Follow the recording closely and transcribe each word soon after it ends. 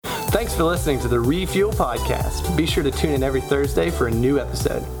Thanks for listening to the Refuel Podcast. Be sure to tune in every Thursday for a new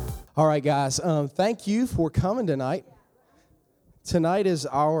episode. All right, guys. Thank you for coming tonight. Tonight is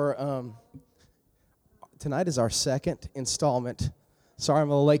our second installment. Sorry, I'm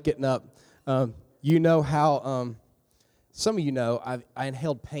a little late getting up. You know how some of you know I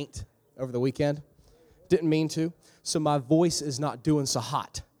inhaled paint over the weekend. Didn't mean to, so my voice is not doing so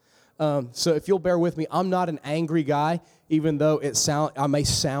hot. So if you'll bear with me, I'm not an angry guy, even though I may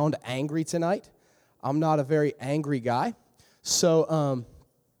sound angry tonight. I'm not a very angry guy. So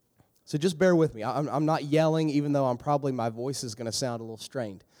just bear with me. I'm not yelling, even though my voice is going to sound a little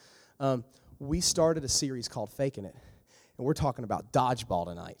strained. We started a series called Faking It, and we're talking about dodgeball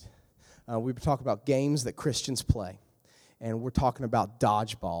tonight. We've been talking about games that Christians play, and we're talking about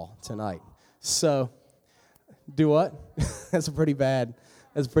dodgeball tonight. So, do what? That's pretty bad.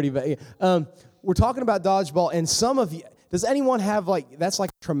 We're talking about dodgeball, and some of you, does anyone have that's like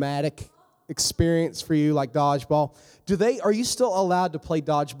a traumatic experience for you, like dodgeball? Are you still allowed to play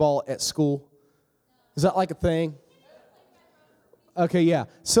dodgeball at school? Is that like a thing? Okay, yeah.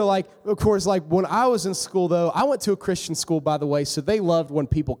 So of course, when I was in school though, I went to a Christian school, by the way, so they loved when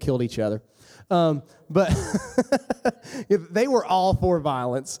people killed each other. But they were all for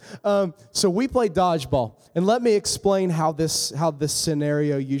violence. So we played dodgeball, and let me explain how this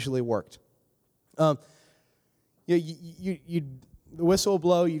scenario usually worked. The whistle would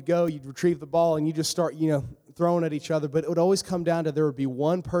blow, you'd retrieve the ball, and you just start, throwing at each other. But it would always come down to there would be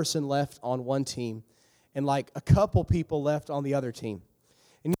one person left on one team, and a couple people left on the other team.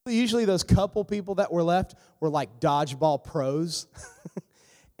 And usually those couple people that were left were dodgeball pros.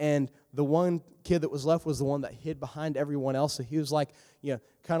 And the one kid that was left was the one that hid behind everyone else. So he was kind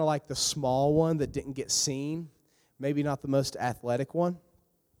of like the small one that didn't get seen, maybe not the most athletic one.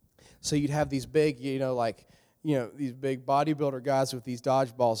 So you'd have these big, these big bodybuilder guys with these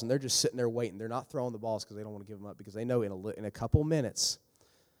dodgeballs, and they're just sitting there waiting. They're not throwing the balls because they don't want to give them up, because they know in a couple minutes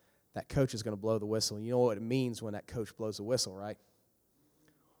that coach is going to blow the whistle. And you know what it means when that coach blows the whistle, right?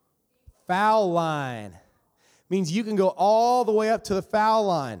 Foul line. Means you can go all the way up to the foul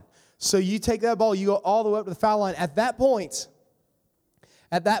line. So you take that ball, you go all the way up to the foul line. At that point,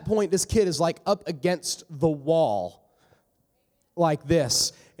 this kid is up against the wall like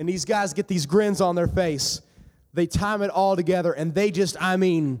this. And these guys get these grins on their face. They time it all together, and they just,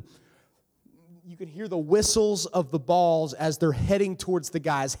 you can hear the whistles of the balls as they're heading towards the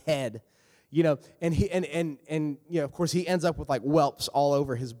guy's head. And of course he ends up with whelps all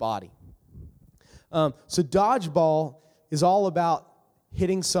over his body. So dodgeball is all about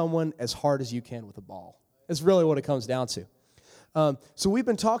hitting someone as hard as you can with a ball. That's really what it comes down to. So we've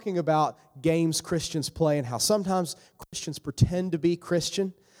been talking about games Christians play and how sometimes Christians pretend to be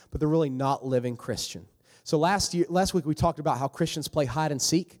Christian, but they're really not living Christian. So last week we talked about how Christians play hide and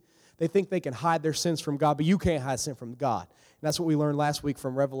seek. They think they can hide their sins from God, but you can't hide sin from God. And that's what we learned last week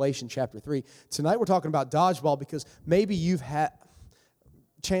from Revelation chapter 3. Tonight we're talking about dodgeball because maybe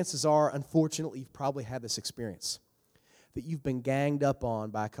chances are, unfortunately, you've probably had this experience that you've been ganged up on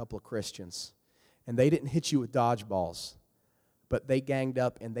by a couple of Christians, and they didn't hit you with dodgeballs, but they ganged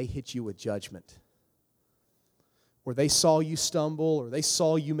up and they hit you with judgment. Or they saw you stumble, or they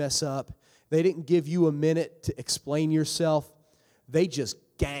saw you mess up. They didn't give you a minute to explain yourself. They just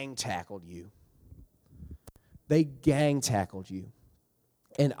gang tackled you. They gang tackled you.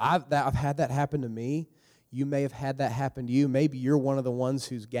 And I've had that happen to me. You may have had that happen to you. Maybe you're one of the ones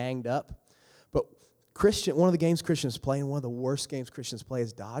who's ganged up. But one of the games Christians play, and one of the worst games Christians play,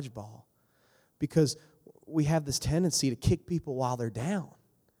 is dodgeball. Because we have this tendency to kick people while they're down.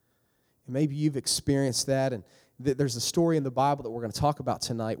 And maybe you've experienced that. And there's a story in the Bible that we're going to talk about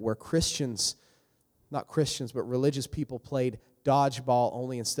tonight where not Christians, but religious people played dodgeball,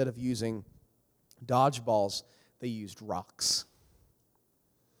 only instead of using dodgeballs, they used rocks.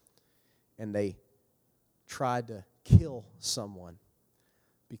 And they tried to kill someone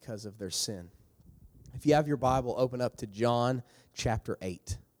because of their sin. If you have your Bible, open up to John chapter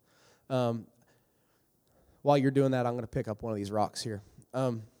 8. While you're doing that, I'm going to pick up one of these rocks here.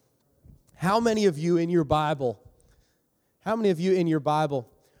 How many of you in your Bible,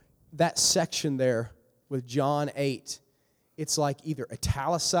 that section there with John 8, it's either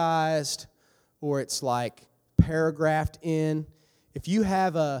italicized or it's paragraphed in. If you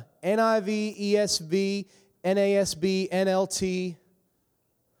have a NIV, ESV, NASB, NLT,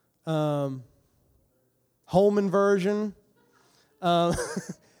 Holman version,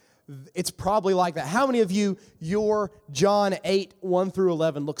 it's probably like that. How many of you, your John 8, 1 through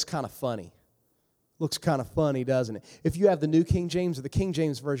 11 looks kind of funny? Looks kind of funny, doesn't it? If you have the New King James or the King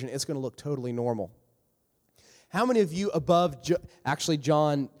James Version, it's going to look totally normal. How many of you above, actually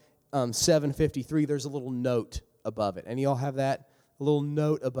John 753, there's a little note above it. And you all have that? A little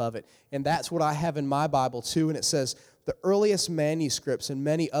note above it. And that's what I have in my Bible too. And it says, the earliest manuscripts and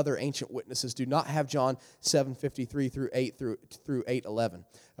many other ancient witnesses do not have John 7:53 through 8:11.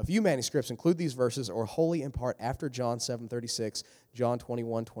 A few manuscripts include these verses or wholly in part after John 7:36, John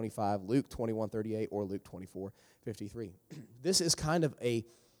 21:25, Luke 21:38, or Luke 24:53. This is kind of a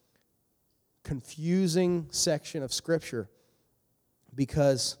confusing section of Scripture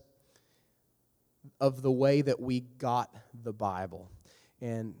because of the way that we got the Bible.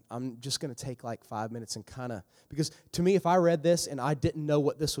 And I'm just going to take like 5 minutes and kind of, because to me, if I read this and I didn't know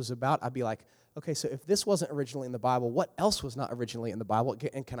what this was about, I'd be like, okay, so if this wasn't originally in the Bible, what else was not originally in the Bible?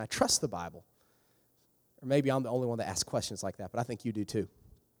 And can I trust the Bible? Or maybe I'm the only one that asks questions like that, but I think you do too.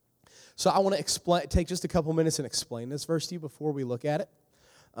 So I want to take just a couple minutes and explain this verse to you before we look at it.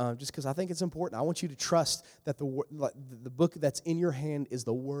 Just because I think it's important. I want you to trust that the book that's in your hand is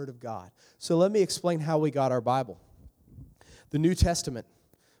the Word of God. So let me explain how we got our Bible. The New Testament,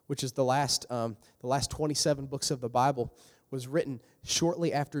 which is the last 27 books of the Bible, was written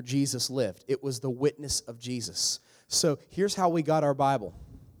shortly after Jesus lived. It was the witness of Jesus. So here's how we got our Bible.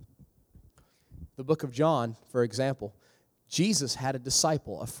 The book of John, for example, Jesus had a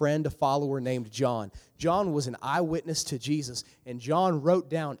disciple, a friend, a follower named John. John was an eyewitness to Jesus, and John wrote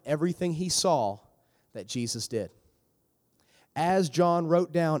down everything he saw that Jesus did. As John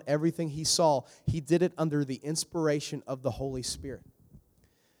wrote down everything he saw, he did it under the inspiration of the Holy Spirit.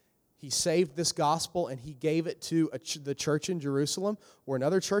 He saved this gospel, and he gave it to the church in Jerusalem or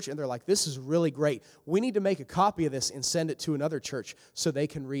another church, and they're like, this is really great. We need to make a copy of this and send it to another church so they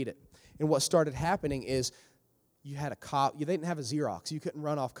can read it. And what started happening is you had they didn't have a Xerox. You couldn't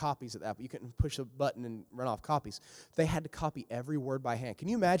run off copies of that, but you couldn't push a button and run off copies. They had to copy every word by hand. Can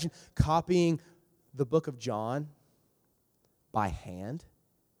you imagine copying the book of John by hand?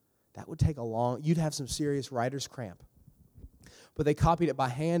 That would take you'd have some serious writer's cramp. But they copied it by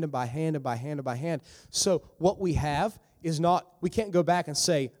hand and by hand and by hand and by hand. So what we have is we can't go back and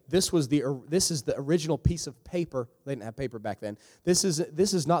say, this is the original piece of paper. They didn't have paper back then. This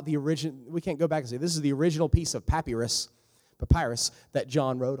is not the original. We can't go back and say, this is the original piece of papyrus that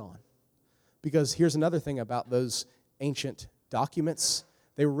John wrote on. Because here's another thing about those ancient documents.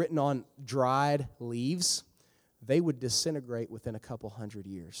 They were written on dried leaves. They would disintegrate within a couple hundred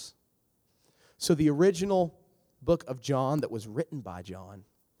years. So the original book of John that was written by John,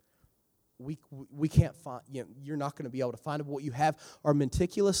 we can't find, you're not going to be able to find it. But what you have are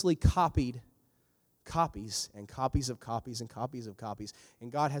meticulously copied copies and copies of copies and copies of copies.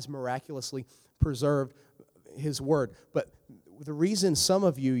 And God has miraculously preserved His Word. But the reason some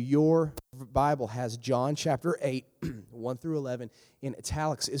of your Bible has John chapter 8, 1 through 11 in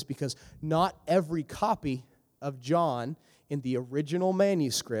italics is because not every copy of John in the original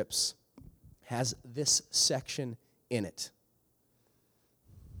manuscripts has this section in it.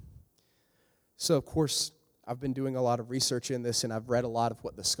 So, of course, I've been doing a lot of research in this, and I've read a lot of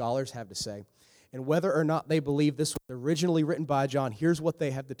what the scholars have to say. And whether or not they believe this was originally written by John, here's what they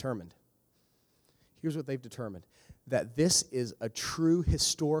have determined. Here's what they've determined. That this is a true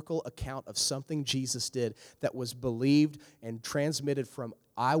historical account of something Jesus did that was believed and transmitted from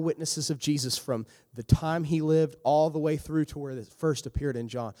eyewitnesses of Jesus from the time he lived all the way through to where it first appeared in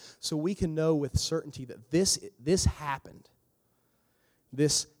John. So we can know with certainty that this happened.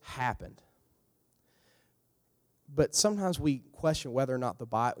 This happened. But sometimes we question whether or not the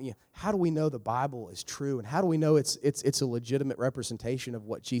Bible, how do we know the Bible is true, and how do we know it's a legitimate representation of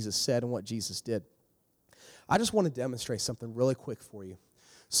what Jesus said and what Jesus did? I just want to demonstrate something really quick for you.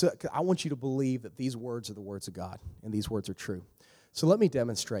 So I want you to believe that these words are the words of God, and these words are true. So let me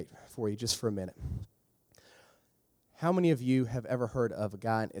demonstrate for you just for a minute. How many of you have ever heard of a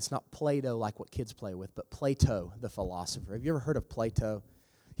guy, and it's not Plato like what kids play with, but Plato, the philosopher? Have you ever heard of Plato?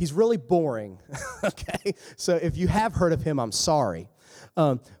 He's really boring, okay? So if you have heard of him, I'm sorry.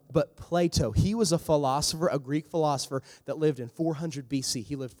 But Plato, he was a philosopher, a Greek philosopher that lived in 400 BC.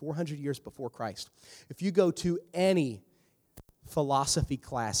 He lived 400 years before Christ. If you go to any philosophy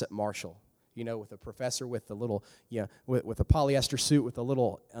class at Marshall, with a professor with the little, with a polyester suit with the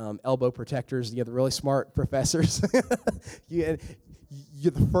little elbow protectors, the really smart professors, the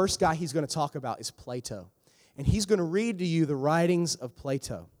first guy he's going to talk about is Plato. And he's going to read to you the writings of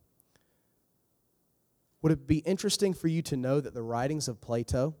Plato. Would it be interesting for you to know that the writings of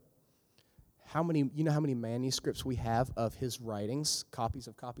Plato, how many manuscripts we have of his writings, copies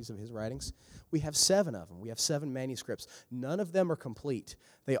of his writings? We have 7 of them. We have 7 manuscripts. None of them are complete.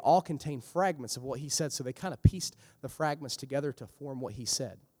 They all contain fragments of what he said, so they kind of pieced the fragments together to form what he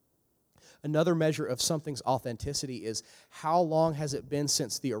said. Another measure of something's authenticity is how long has it been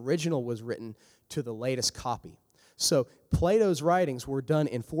since the original was written to the latest copy. So Plato's writings were done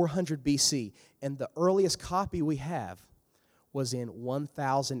in 400 BC, and the earliest copy we have was in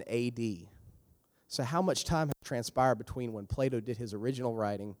 1000 AD. So how much time has transpired between when Plato did his original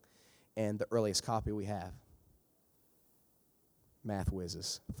writing and the earliest copy we have? Math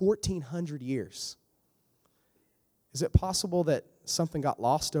whizzes. 1,400 years. Is it possible that something got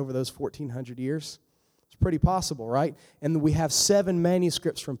lost over those 1,400 years? It's pretty possible, right? And we have 7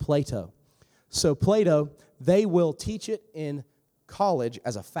 manuscripts from Plato. So Plato, they will teach it in college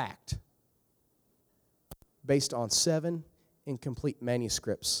as a fact based on 7 incomplete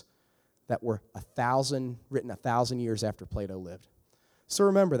manuscripts that were written 1,000 years after Plato lived. So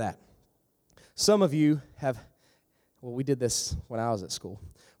remember that. Some of you we did this when I was at school.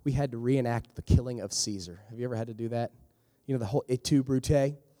 We had to reenact the killing of Caesar. Have you ever had to do that? You know, the whole et tu, Brute?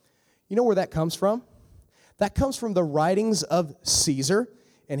 You know where that comes from? That comes from the writings of Caesar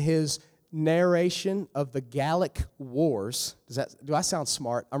and his narration of the Gallic Wars. Do I sound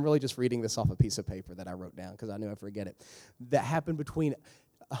smart? I'm really just reading this off a piece of paper that I wrote down because I knew I'd forget it. That happened between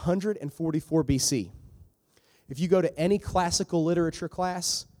 144 BC. If you go to any classical literature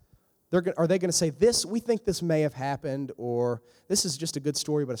class, are they going to say, we think this may have happened, or this is just a good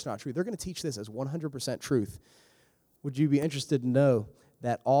story, but it's not true? They're going to teach this as 100% truth. Would you be interested to know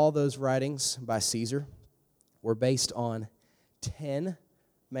that all those writings by Caesar were based on 10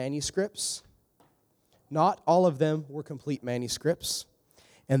 manuscripts? Not all of them were complete manuscripts,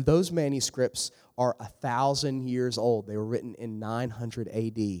 and those manuscripts are 1,000 years old. They were written in 900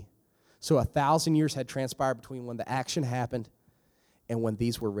 AD. So 1,000 years had transpired between when the action happened and when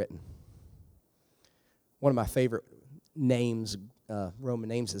these were written. One of my favorite names, Roman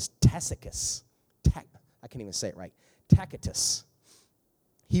names, is Tacitus. I can't even say it right. Tacitus.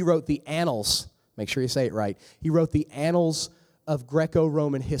 He wrote the Annals. Make sure you say it right. He wrote the Annals of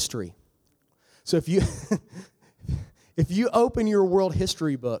Greco-Roman history. So if you open your world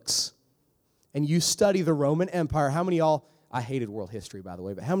history books and you study the Roman Empire, how many of y'all, I hated world history, by the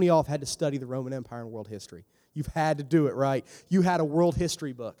way, but how many of y'all have had to study the Roman Empire and world history? You've had to do it, right? You had a world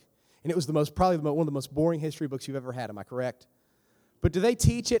history book, and it was probably one of the most boring history books you've ever had. Am I correct? But do they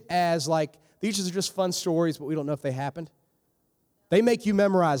teach it as like, these are just fun stories, but we don't know if they happened? They make you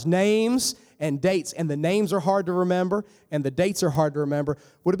memorize names and dates, and the names are hard to remember, and the dates are hard to remember.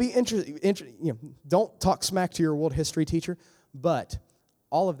 Would it be interesting? Don't talk smack to your world history teacher, but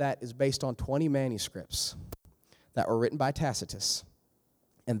all of that is based on 20 manuscripts that were written by Tacitus,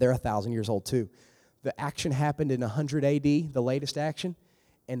 and they're 1,000 years old too. The action happened in 100 AD, the latest action,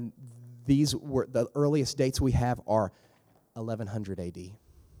 and these were the earliest dates we have are 1100 AD.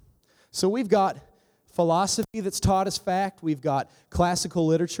 So we've got philosophy that's taught as fact, we've got classical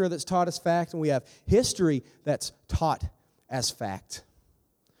literature that's taught as fact, and we have history that's taught as fact.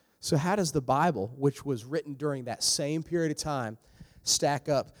 So how does the Bible, which was written during that same period of time, stack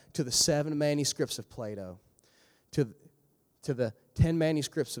up to the 7 manuscripts of Plato, to the 10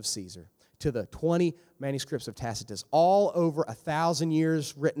 manuscripts of Caesar, to the 20 manuscripts of Tacitus, all over 1,000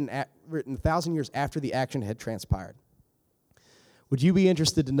 years, written 1,000 years after the action had transpired? Would you be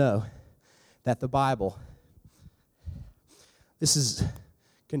interested to know that the Bible,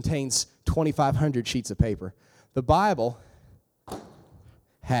 contains 2,500 sheets of paper. The Bible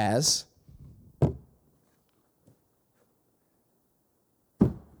has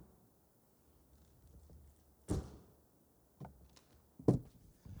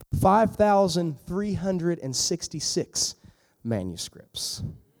 5,366 manuscripts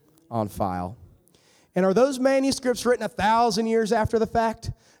on file. And are those manuscripts written 1,000 years after the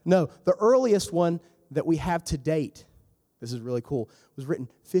fact? No, the earliest one that we have to date, this is really cool, was written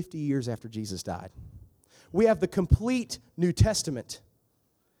 50 years after Jesus died. We have the complete New Testament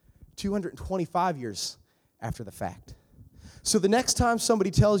 225 years after the fact. So the next time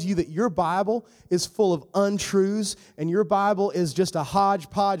somebody tells you that your Bible is full of untruths and your Bible is just a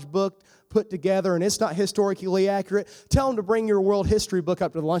hodgepodge book put together and it's not historically accurate, tell them to bring your world history book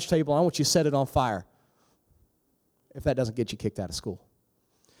up to the lunch table. I want you to set it on fire, if that doesn't get you kicked out of school.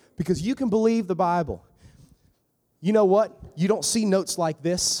 Because you can believe the Bible. You know what? You don't see notes like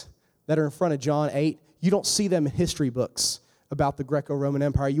this that are in front of John 8. You don't see them in history books about the Greco-Roman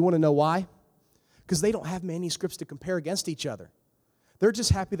Empire. You want to know why? Because they don't have manuscripts to compare against each other. They're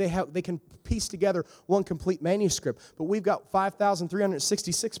just happy they can piece together one complete manuscript. But we've got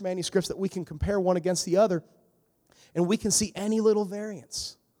 5,366 manuscripts that we can compare one against the other, and we can see any little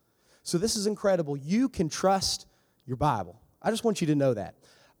variance. So this is incredible. You can trust your Bible. I just want you to know that.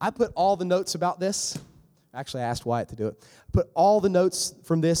 I put all the notes about this Actually, I asked Wyatt to do it. Put all the notes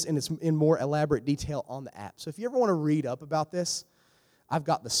from this in more elaborate detail on the app. So if you ever want to read up about this, I've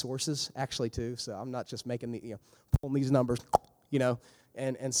got the sources actually too. So I'm not just making pulling these numbers,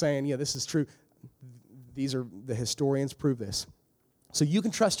 and saying, this is true. These are the historians prove this. So you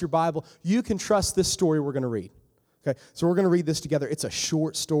can trust your Bible. You can trust this story we're going to read. Okay, so we're going to read this together. It's a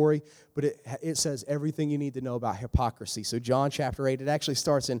short story, but it says everything you need to know about hypocrisy. So John chapter 8, it actually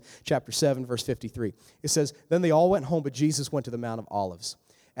starts in chapter 7, verse 53. It says, "Then they all went home, but Jesus went to the Mount of Olives.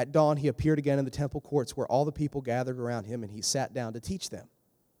 At dawn, he appeared again in the temple courts where all the people gathered around him, and he sat down to teach them.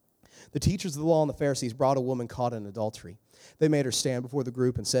 The teachers of the law and the Pharisees brought a woman caught in adultery. They made her stand before the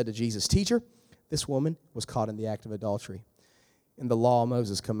group and said to Jesus, 'Teacher, this woman was caught in the act of adultery. In the law,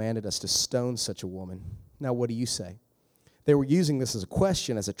 Moses commanded us to stone such a woman. Now, what do you say?' They were using this as a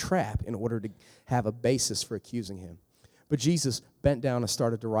question, as a trap, in order to have a basis for accusing him. But Jesus bent down and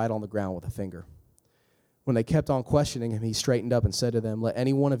started to write on the ground with a finger. When they kept on questioning him, he straightened up and said to them, 'Let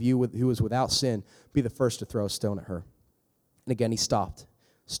any one of you who is without sin be the first to throw a stone at her.' And again he stopped,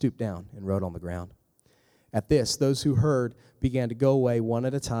 stooped down, and wrote on the ground. At this, those who heard began to go away one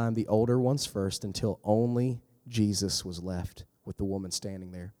at a time, the older ones first, until only Jesus was left with the woman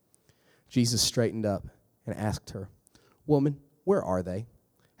standing there. Jesus straightened up and asked her, 'Woman, where are they?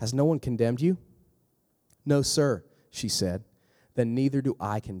 Has no one condemned you?' 'No, sir,' she said. 'Then neither do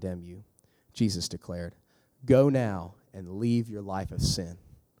I condemn you,' Jesus declared. 'Go now and leave your life of sin.'"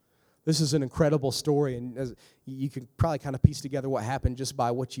 This is an incredible story, and as you can probably kind of piece together what happened just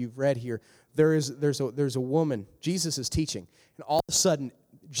by what you've read here. There's a woman, Jesus is teaching, and all of a sudden,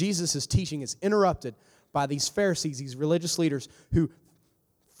 Jesus' teaching is interrupted by these Pharisees, these religious leaders, who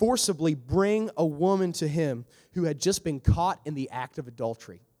forcibly bring a woman to him who had just been caught in the act of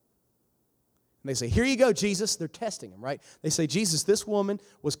adultery. And they say, "Here you go, Jesus." They're testing him, right? They say, "Jesus, this woman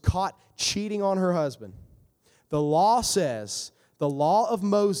was caught cheating on her husband. The law says, the law of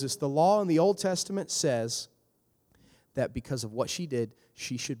Moses, the law in the Old Testament says that because of what she did,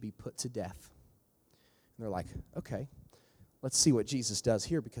 she should be put to death." And they're like, "Okay, let's see what Jesus does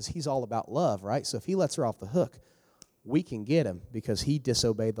here, because he's all about love, right? So if he lets her off the hook, we can get him because he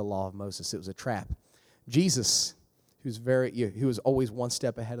disobeyed the law of Moses." It was a trap. Jesus, who was always one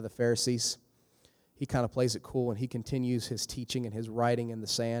step ahead of the Pharisees, he kind of plays it cool, and he continues his teaching and his writing in the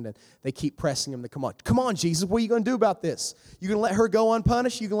sand, and they keep pressing him to come on, Jesus, what are you going to do about this? You going to let her go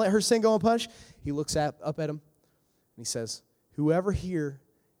unpunished? You going to let her sin go unpunished? He looks up at him, and he says, "Whoever here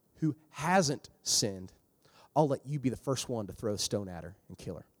who hasn't sinned, I'll let you be the first one to throw a stone at her and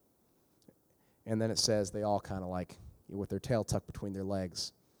kill her." And then it says they all kind of like, with their tail tucked between their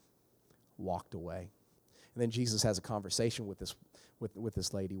legs, walked away. And then Jesus has a conversation with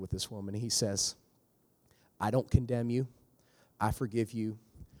this lady, with this woman. He says, "I don't condemn you. I forgive you.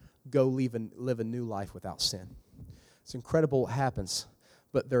 Go live a new life without sin." It's incredible what happens,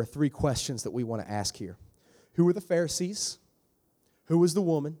 but there are three questions that we want to ask here. Who are the Pharisees? Who is the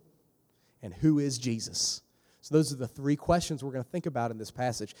woman? And who is Jesus? So those are the three questions we're going to think about in this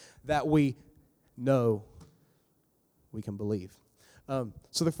passage that we know we can believe.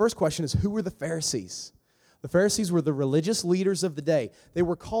 So the first question is, who were the Pharisees? The Pharisees were the religious leaders of the day. They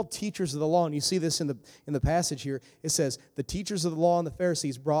were called teachers of the law, and you see this in the passage here. It says, the teachers of the law and the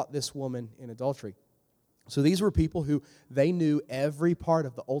Pharisees brought this woman in adultery. So these were people who they knew every part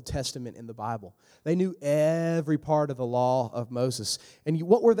of the Old Testament in the Bible. They knew every part of the law of Moses. And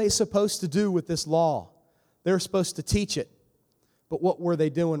what were they supposed to do with this law? They were supposed to teach it. But what were they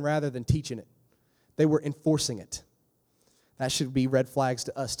doing rather than teaching it? They were enforcing it. That should be red flags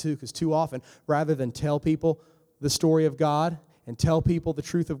to us too, because too often, rather than tell people the story of God and tell people the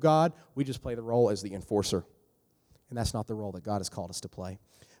truth of God, we just play the role as the enforcer. And that's not the role that God has called us to play.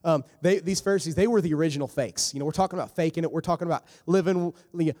 These Pharisees, they were the original fakes. We're talking about faking it. We're talking about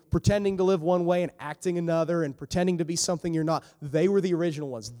pretending to live one way and acting another and pretending to be something you're not. They were the original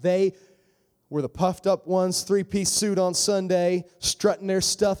ones. They were the puffed up ones, three-piece suit on Sunday, strutting their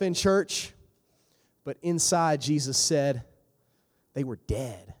stuff in church. But inside, Jesus said, they were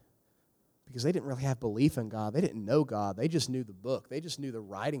dead because they didn't really have belief in God. They didn't know God. They just knew the book. They just knew the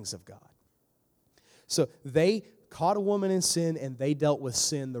writings of God. So they caught a woman in sin, and they dealt with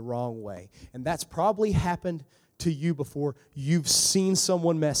sin the wrong way. And that's probably happened to you before. You've seen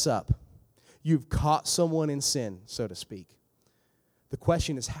someone mess up. You've caught someone in sin, so to speak. The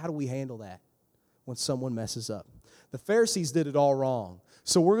question is, how do we handle that when someone messes up? The Pharisees did it all wrong.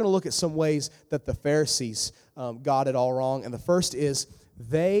 So we're going to look at some ways that the Pharisees got it all wrong. And the first is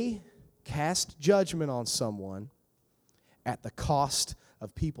they cast judgment on someone at the cost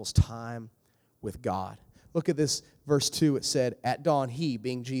of people's time with God. Look at this, verse 2. It said, at dawn, he,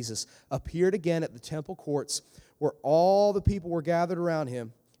 being Jesus, appeared again at the temple courts where all the people were gathered around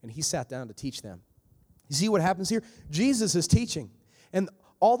him, and he sat down to teach them. You see what happens here? Jesus is teaching, and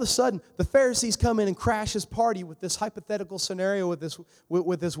all of a sudden, the Pharisees come in and crash his party with this hypothetical scenario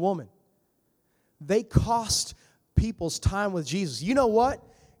with this woman. They cost people's time with Jesus. You know what?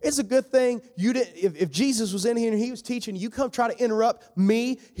 It's a good thing you didn't. If Jesus was in here and he was teaching, you come try to interrupt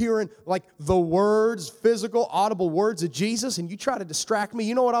me hearing like the words, physical, audible words of Jesus, and you try to distract me.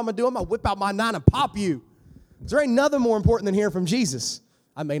 You know what I'm going to do? I'm going to whip out my 9 and pop you. There ain't nothing more important than hearing from Jesus.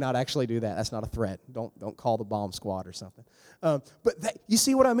 I may not actually do that. That's not a threat. Don't call the bomb squad or something. You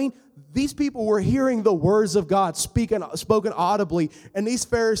see what I mean? These people were hearing the words of God spoken audibly, and these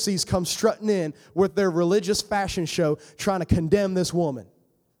Pharisees come strutting in with their religious fashion show trying to condemn this woman.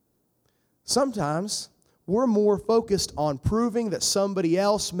 Sometimes we're more focused on proving that somebody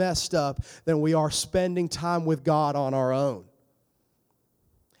else messed up than we are spending time with God on our own.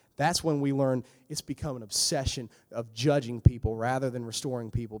 That's when we learn it's become an obsession of judging people rather than restoring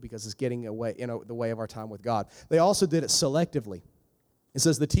people because it's getting away, the way of our time with God. They also did it selectively. It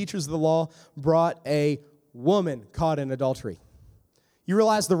says the teachers of the law brought a woman caught in adultery. You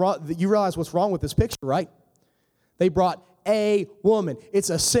realize what's wrong with this picture, right? They brought a woman. It's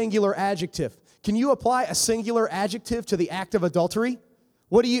a singular adjective. Can you apply a singular adjective to the act of adultery?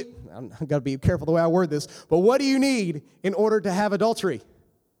 I'm got to be careful the way I word this, but what do you need in order to have adultery?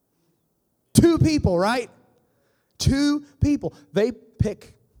 2 people, right? 2 people. They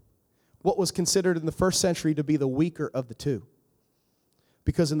pick what was considered in the first century to be the weaker of the 2.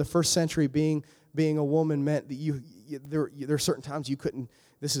 Because in the first century, being a woman meant that there are certain times you couldn't.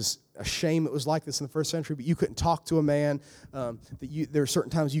 This is a shame it was like this in the first century, but you couldn't talk to a man. There are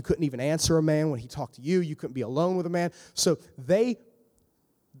certain times you couldn't even answer a man when he talked to you. You couldn't be alone with a man. So they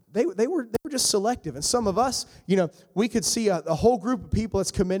were just selective. And some of us, we could see a whole group of people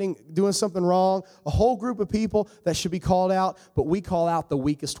that's doing something wrong, a whole group of people that should be called out, but we call out the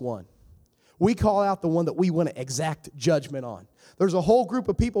weakest one. We call out the one that we want to exact judgment on. There's a whole group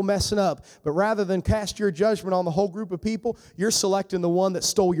of people messing up, but rather than cast your judgment on the whole group of people, you're selecting the one that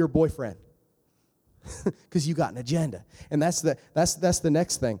stole your boyfriend because you got an agenda. And that's the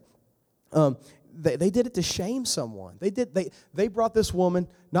next thing. They did it to shame someone. They brought this woman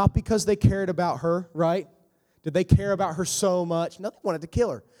not because they cared about her, right? Did they care about her so much? No, they wanted to kill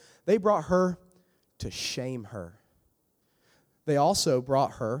her. They brought her to shame her. They also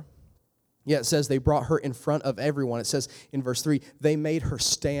brought her. It says they brought her in front of everyone. It says in verse 3, they made her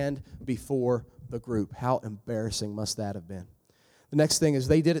stand before the group. How embarrassing must that have been? The next thing is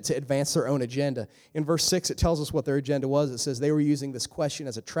they did it to advance their own agenda. In verse 6, it tells us what their agenda was. It says they were using this question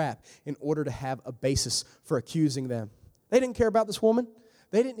as a trap in order to have a basis for accusing them. They didn't care about this woman.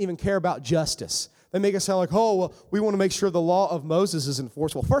 They didn't even care about justice. They make it sound like, we want to make sure the law of Moses is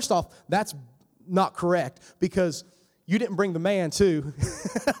enforced. Well, first off, that's not correct because you didn't bring the man too.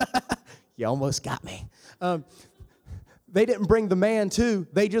 You almost got me. They didn't bring the man too.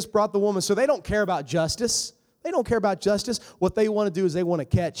 They just brought the woman. So they don't care about justice. They don't care about justice. What they want to do is they want to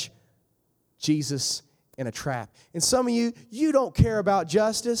catch Jesus in a trap. And some of you don't care about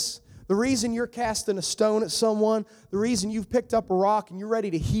justice. The reason you're casting a stone at someone, the reason you've picked up a rock and you're ready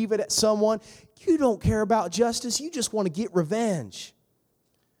to heave it at someone, you don't care about justice. You just want to get revenge.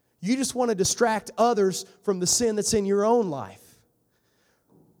 You just want to distract others from the sin that's in your own life.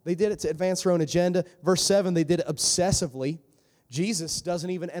 They did it to advance their own agenda. Verse 7, they did it obsessively. Jesus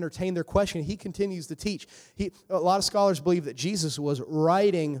doesn't even entertain their question. He continues to teach. A lot of scholars believe that Jesus was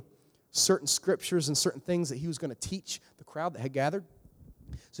writing certain scriptures and certain things that he was going to teach the crowd that had gathered.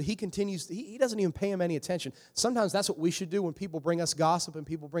 So he continues. He doesn't even pay him any attention. Sometimes that's what we should do when people bring us gossip and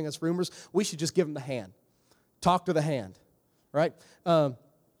people bring us rumors. We should just give them the hand. Talk to the hand, right?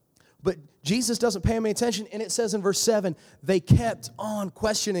 But Jesus doesn't pay him any attention, and it says in verse 7, they kept on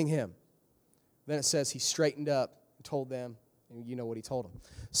questioning him. Then it says he straightened up and told them, and you know what he told them.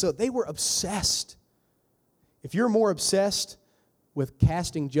 So they were obsessed. If you're more obsessed with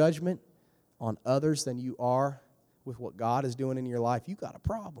casting judgment on others than you are with what God is doing in your life, you got a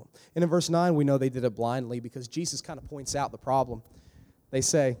problem. And in verse 9, we know they did it blindly because Jesus kind of points out the problem.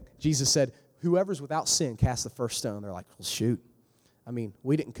 Jesus said, whoever's without sin, cast the first stone. They're like, well, shoot. I mean,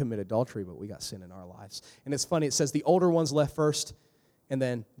 we didn't commit adultery, but we got sin in our lives. And it's funny, it says the older ones left first, and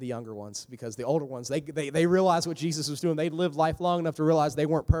then the younger ones, because the older ones, they realized what Jesus was doing. They lived life long enough to realize they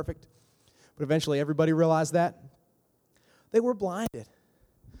weren't perfect. But eventually everybody realized that. They were blinded.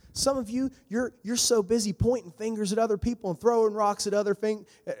 Some of you, you're so busy pointing fingers at other people and throwing rocks at other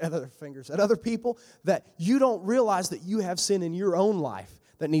people that you don't realize that you have sin in your own life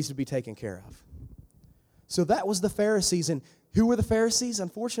that needs to be taken care of. So that was the Pharisees. And who were the Pharisees?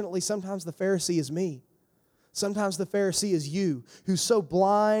 Unfortunately, sometimes the Pharisee is me. Sometimes the Pharisee is you, who's so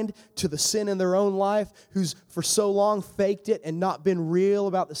blind to the sin in their own life, who's for so long faked it and not been real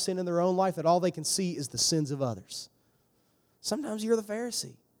about the sin in their own life that all they can see is the sins of others. Sometimes you're the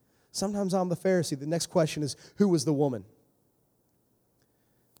Pharisee. Sometimes I'm the Pharisee. The next question is, who was the woman?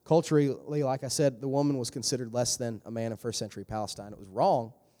 Culturally, like I said, the woman was considered less than a man in first century Palestine. It was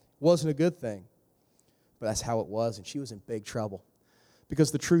wrong. It wasn't a good thing. But that's how it was, and she was in big trouble.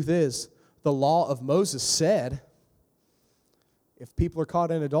 Because the truth is, the law of Moses said, if people are caught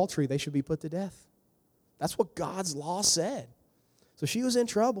in adultery, they should be put to death. That's what God's law said. So she was in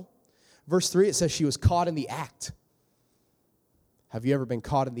trouble. Verse 3, it says she was caught in the act. Have you ever been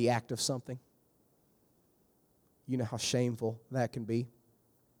caught in the act of something? You know how shameful that can be.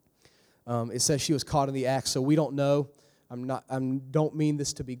 It says she was caught in the act, so we don't know. I don't mean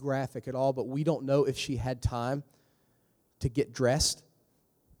this to be graphic at all, but we don't know if she had time to get dressed.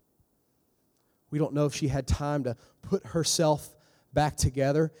 We don't know if she had time to put herself back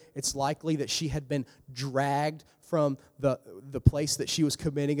together. It's likely that she had been dragged from the place that she was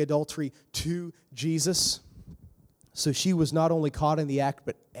committing adultery to Jesus. So she was not only caught in the act,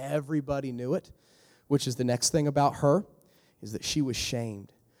 but everybody knew it, which is the next thing about her, is that she was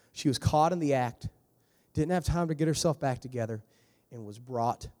shamed. She was caught in the act, didn't have time to get herself back together, and was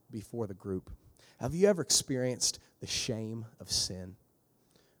brought before the group. Have you ever experienced the shame of sin?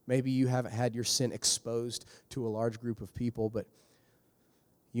 Maybe you haven't had your sin exposed to a large group of people, but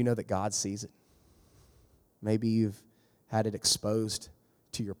you know that God sees it. Maybe you've had it exposed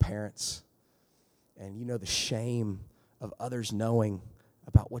to your parents, and you know the shame of others knowing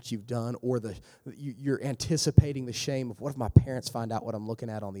about what you've done, or you're anticipating the shame of, what if my parents find out what I'm looking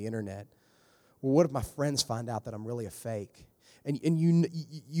at on the internet? Or what if my friends find out that I'm really a fake? And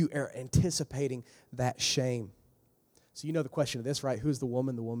you are anticipating that shame. So you know the question of this, right? Who's the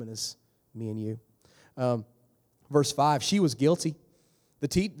woman? The woman is me and you. Verse 5, she was guilty. The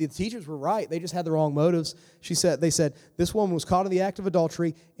teachers were right. They just had the wrong motives. They said, this woman was caught in the act of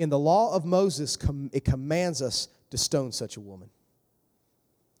adultery. In the law of Moses, it commands us to stone such a woman.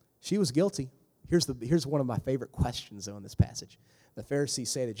 She was guilty. Here's one of my favorite questions, though, in this passage. The Pharisees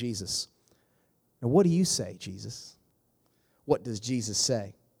say to Jesus, now what do you say, Jesus? What does Jesus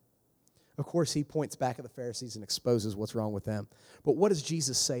say? Of course, he points back at the Pharisees and exposes what's wrong with them. But what does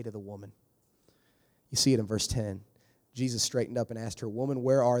Jesus say to the woman? You see it in verse 10. Jesus straightened up and asked her, woman,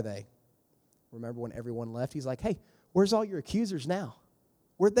 where are they? Remember when everyone left? He's like, hey, where's all your accusers now?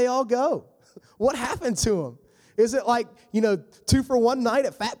 Where'd they all go? What happened to them? Is it like, 2 for one night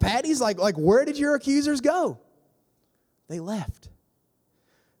at Fat Patty's? Like where did your accusers go? They left.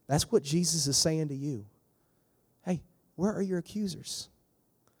 That's what Jesus is saying to you. Hey, where are your accusers?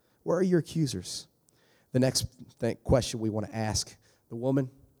 Where are your accusers? The next question we want to ask the woman,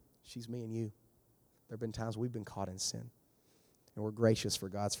 she's me and you. There have been times we've been caught in sin, and we're gracious for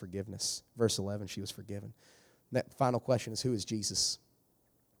God's forgiveness. Verse 11, she was forgiven. That final question is, who is Jesus?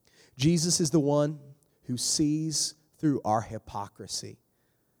 Jesus is the one who sees through our hypocrisy.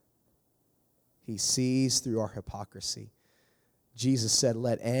 He sees through our hypocrisy. Jesus said,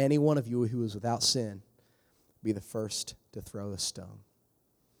 let any one of you who is without sin be the first to throw a stone.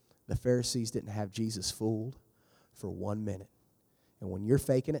 The Pharisees didn't have Jesus fooled for 1 minute. And when you're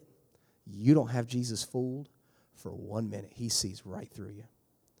faking it, you don't have Jesus fooled for 1 minute. He sees right through you.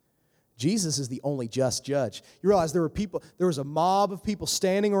 Jesus is the only just judge. You realize there was a mob of people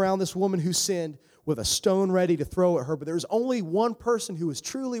standing around this woman who sinned with a stone ready to throw at her, but there was only one person who was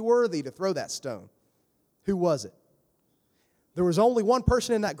truly worthy to throw that stone. Who was it? There was only one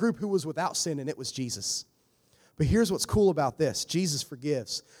person in that group who was without sin, and it was Jesus. But here's what's cool about this. Jesus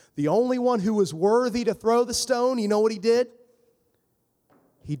forgives. The only one who was worthy to throw the stone, you know what he did?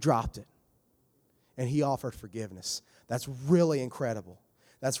 He dropped it, and he offered forgiveness. That's really incredible.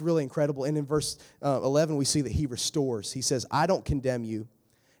 That's really incredible. And in verse 11, we see that he restores. He says, I don't condemn you.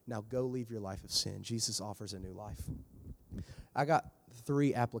 Now go live your life of sin. Jesus offers a new life. I got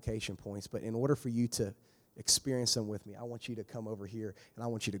 3 application points, but in order for you to experience them with me, I want you to come over here, and I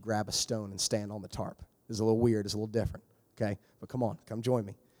want you to grab a stone and stand on the tarp. It's a little weird. It's a little different, okay? But come on. Come join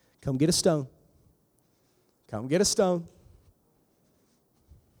me. Come get a stone. Come get a stone.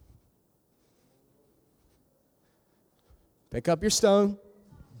 Pick up your stone.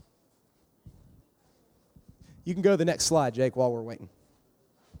 You can go to the next slide, Jake, while we're waiting.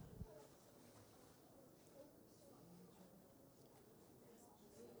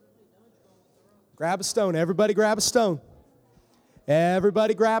 Grab a stone. Everybody grab a stone.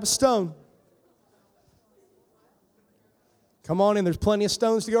 Everybody grab a stone. Come on in. There's plenty of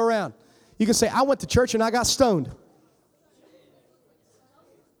stones to go around. You can say, I went to church and I got stoned.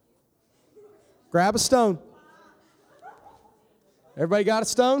 Grab a stone. Everybody got a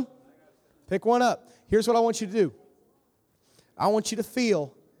stone? Pick one up. Here's what I want you to do. I want you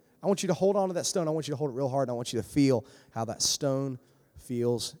to hold on to that stone. I want you to hold it real hard. And I want you to feel how that stone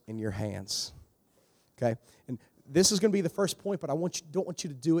feels in your hands. Okay? And this is going to be the first point, but don't want you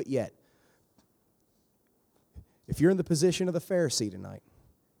to do it yet. If you're in the position of the Pharisee tonight,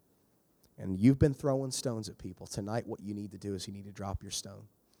 and you've been throwing stones at people, tonight what you need to do is you need to drop your stone.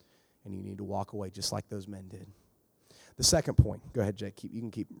 And you need to walk away just like those men did. The second point, go ahead, Jake, you can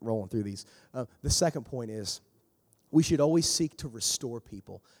keep rolling through these. The second point is we should always seek to restore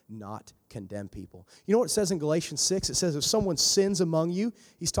people, not condemn people. You know what it says in Galatians 6? It says if someone sins among you,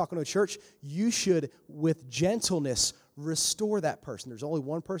 he's talking to a church, you should, with gentleness, restore that person. There's only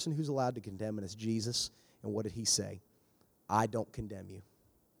one person who's allowed to condemn, and it's Jesus. And what did he say? I don't condemn you.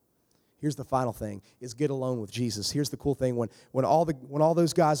 Here's the final thing, is get alone with Jesus. Here's the cool thing. When all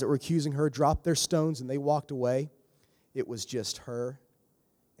those guys that were accusing her dropped their stones and they walked away, it was just her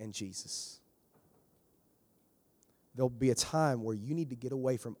and Jesus. There'll be a time where you need to get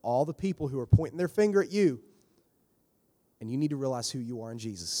away from all the people who are pointing their finger at you, and you need to realize who you are in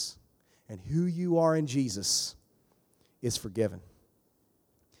Jesus. And who you are in Jesus is forgiven.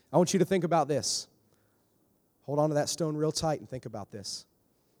 I want you to think about this. Hold on to that stone real tight and think about this.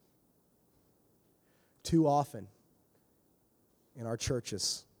 Too often in our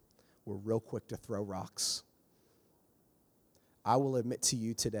churches, we're real quick to throw rocks. I will admit to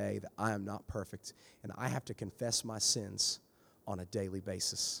you today that I am not perfect, and I have to confess my sins on a daily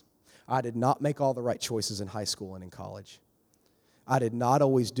basis. I did not make all the right choices in high school and in college. I did not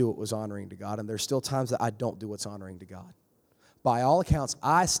always do what was honoring to God, and there's still times that I don't do what's honoring to God. By all accounts,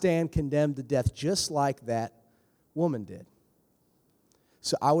 I stand condemned to death just like that woman did.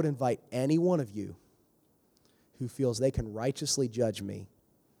 So I would invite any one of you who feels they can righteously judge me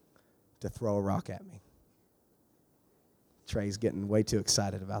to throw a rock at me. Trey's getting way too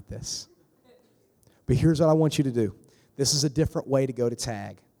excited about this. But here's what I want you to do. This is a different way to go to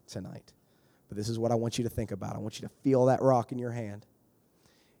tag tonight. But this is what I want you to think about. I want you to feel that rock in your hand.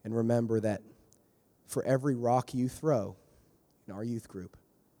 And remember that for every rock you throw in our youth group,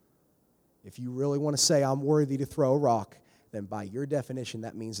 if you really want to say, I'm worthy to throw a rock, then by your definition,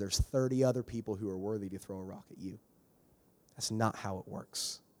 that means there's 30 other people who are worthy to throw a rock at you. That's not how it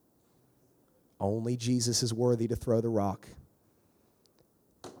works. Only Jesus is worthy to throw the rock.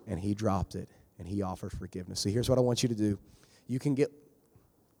 And he dropped it, and he offered forgiveness. So here's what I want you to do. You can get,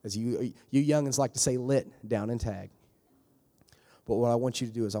 as you youngins like to say, lit down in tag. But what I want you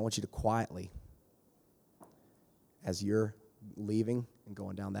to do is I want you to quietly, as you're leaving and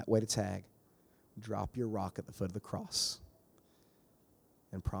going down that way to tag, drop your rock at the foot of the cross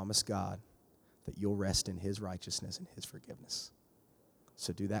and promise God that you'll rest in his righteousness and his forgiveness.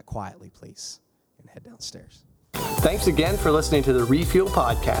 So do that quietly, please, and head downstairs. Thanks again for listening to the Refuel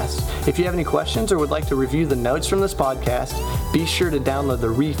Podcast. If you have any questions or would like to review the notes from this podcast, be sure to download the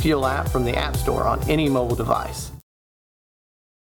Refuel app from the App Store on any mobile device.